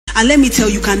And let me tell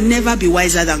you, you can never be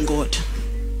wiser than God.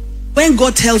 When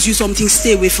God tells you something,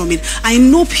 stay away from it. I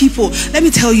know people, let me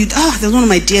tell you, there's one of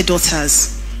my dear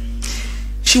daughters.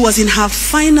 She was in her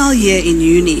final year in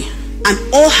uni, and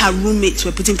all her roommates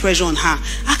were putting pressure on her.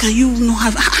 How can you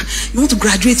not have, you want to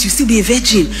graduate, you still be a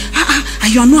virgin.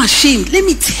 And you are not ashamed. Let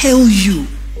me tell you.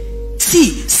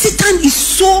 See, Satan is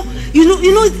so, you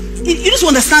need to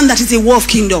understand that it's a war of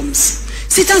kingdoms.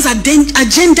 Satan's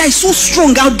agenda is so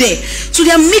strong out there. So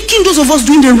they are making those of us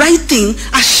doing the right thing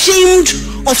ashamed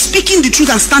of speaking the truth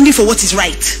and standing for what is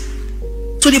right.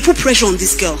 So they put pressure on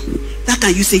this girl. How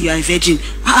can you say you are a virgin?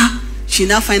 She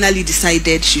now finally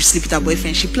decided she'll sleep with her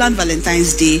boyfriend. She planned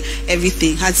Valentine's Day,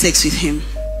 everything, had sex with him.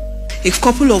 A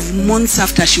couple of months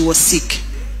after she was sick,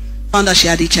 found out she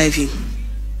had HIV.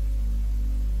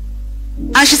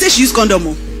 And she said she used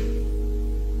condom.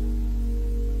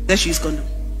 She used condom.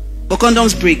 But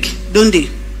condoms break, don't they?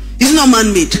 It's not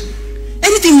man-made.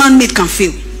 Anything man-made can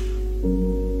fail.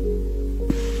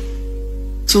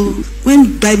 So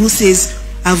when Bible says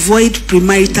avoid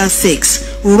premarital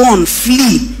sex, run,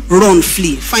 flee, run,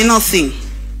 flee. Final thing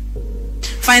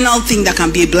that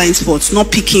can be a blind spot, not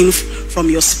picking from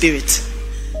your spirit.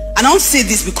 And I want to say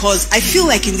this because I feel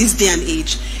like in this day and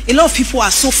age, a lot of people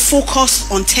are so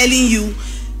focused on telling you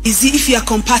if you are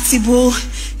compatible,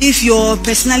 if your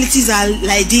personalities are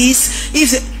like this.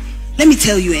 Let me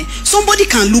tell you, somebody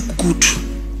can look good,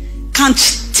 can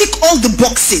tick all the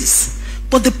boxes,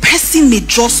 but the person may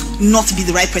just not be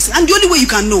the right person. And the only way you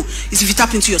can know is if you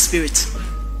tap into your spirit.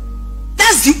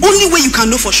 That's the only way you can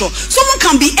know for sure. Someone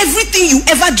can be everything you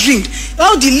ever dreamed.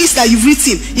 All the list that you've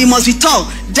written, he must be tall,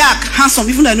 dark, handsome.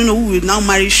 Even though I don't know who will now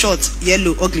marry short,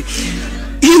 yellow, ugly.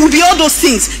 He will be all those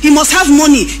things. He must have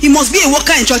money. He must be a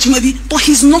worker in church, maybe, but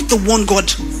he's not the one God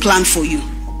planned for you.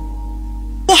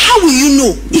 But how will you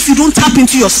know if you don't tap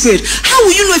into your spirit? How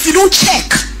will you know if you don't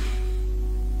check?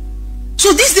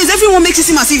 So these days, everyone makes it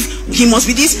seem as if he must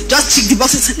be this, just tick the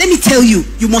boxes. Let me tell you,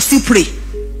 you must still pray.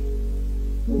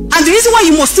 And the reason why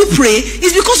you must still pray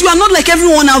is because you are not like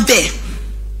everyone out there.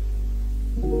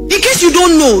 In case you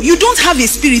don't know, you don't have a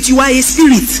spirit, you are a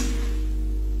spirit.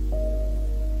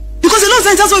 Because a lot of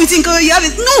times that's what we think, you have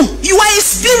it. No, you are a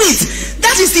spirit.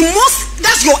 That is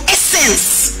that's your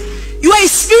essence. You are a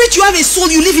spirit, you have a soul,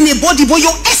 you live in a body, but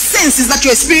your essence is that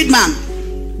you're a spirit man.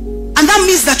 And that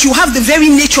means that you have the very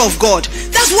nature of God.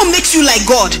 That's what makes you like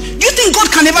God. You think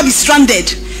God can never be stranded?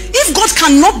 If God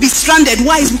cannot be stranded,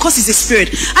 why? It's because he's a spirit.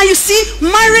 And you see,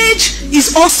 marriage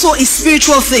is also a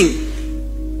spiritual thing.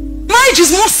 Marriage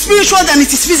is more spiritual than it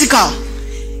is physical.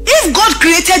 If God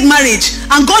created marriage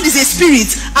and God is a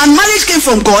spirit and marriage came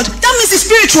from God, that means it's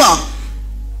spiritual.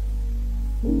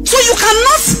 So you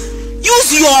cannot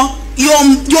use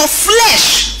your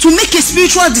flesh to make a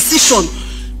spiritual decision.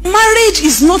 Marriage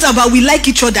is not about we like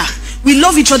each other, we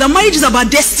love each other. Marriage is about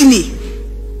destiny.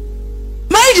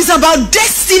 Marriage is about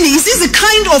destiny. Is this the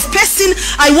kind of person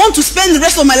I want to spend the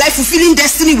rest of my life fulfilling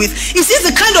destiny with? Is this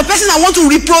the kind of person I want to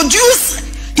reproduce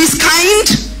his kind?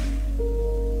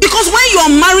 Because when you are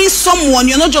marrying someone,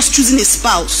 you're not just choosing a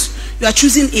spouse, you are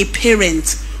choosing a parent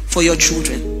for your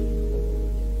children.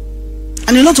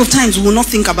 And a lot of times we will not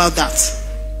think about that.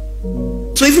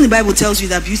 So even the Bible tells you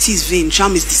that beauty is vain,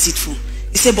 charm is deceitful.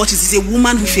 It said, but it is a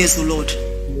woman who fears the Lord.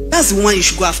 That's the woman you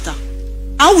should go after.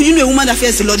 How will you know a woman that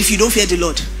fears the Lord if you don't fear the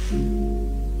Lord?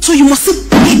 So you must still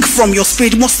pick from your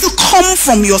spirit. It must still come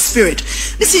from your spirit.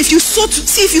 Listen, if you sow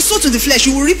to the flesh,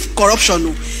 you will reap corruption.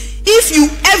 No? If you,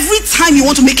 every time you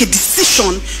want to make a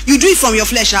decision, you do it from your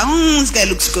flesh. This guy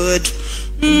looks good.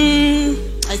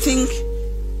 I think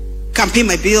he can pay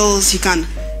my bills. He can.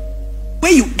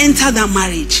 When you enter that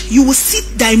marriage, you will see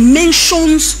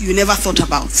dimensions you never thought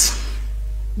about.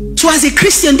 So as a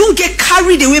Christian, don't get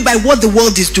carried away by what the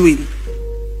world is doing.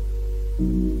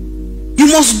 You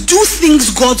must do things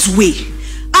God's way.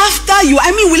 After you,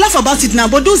 we laugh about it now,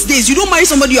 but those days you don't marry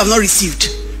somebody you have not received.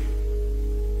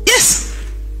 Yes.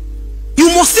 You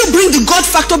must still bring the God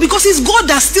factor, because it's God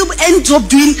that still ends up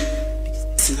doing.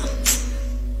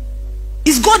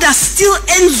 It's God that still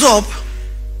ends up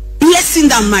blessing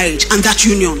that marriage and that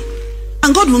union.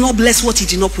 And God will not bless what he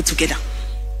did not put together.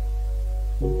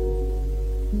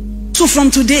 So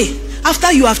from today,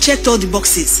 after you have checked all the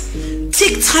boxes,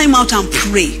 take time out and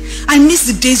pray. I miss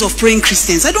the days of praying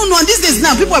Christians. I don't know. And these days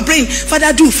now, people are praying,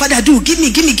 Father, do, give me.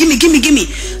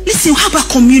 Listen, how about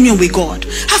communion with God?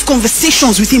 Have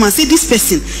conversations with him and say, this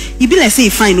person, he be like, say,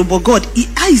 fine, but God,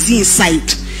 how is he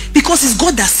inside? Because it's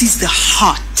God that sees the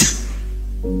heart.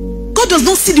 God does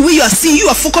not see the way you are seeing. You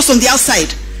are focused on the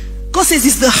outside. God says,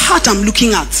 it's the heart I'm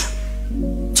looking at.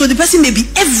 So the person may be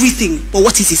everything, but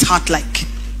what is his heart like?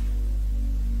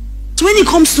 So when it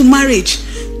comes to marriage,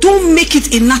 don't make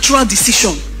it a natural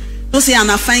decision. Don't say,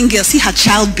 "Anna, fine girl, see her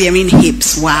childbearing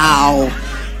hips. Wow."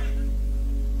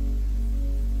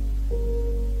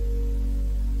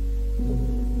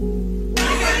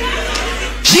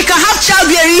 She can have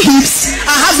childbearing hips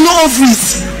and have no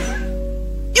ovaries.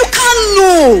 You can't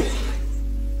know.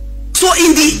 So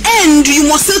in the end, you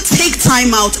must still take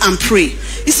time out and pray.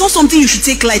 It's not something you should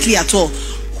take lightly at all.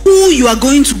 Who you are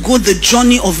going to go the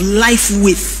journey of life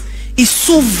with is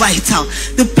so vital.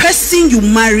 The person you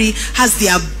marry has the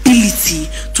ability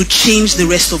to change the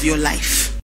rest of your life.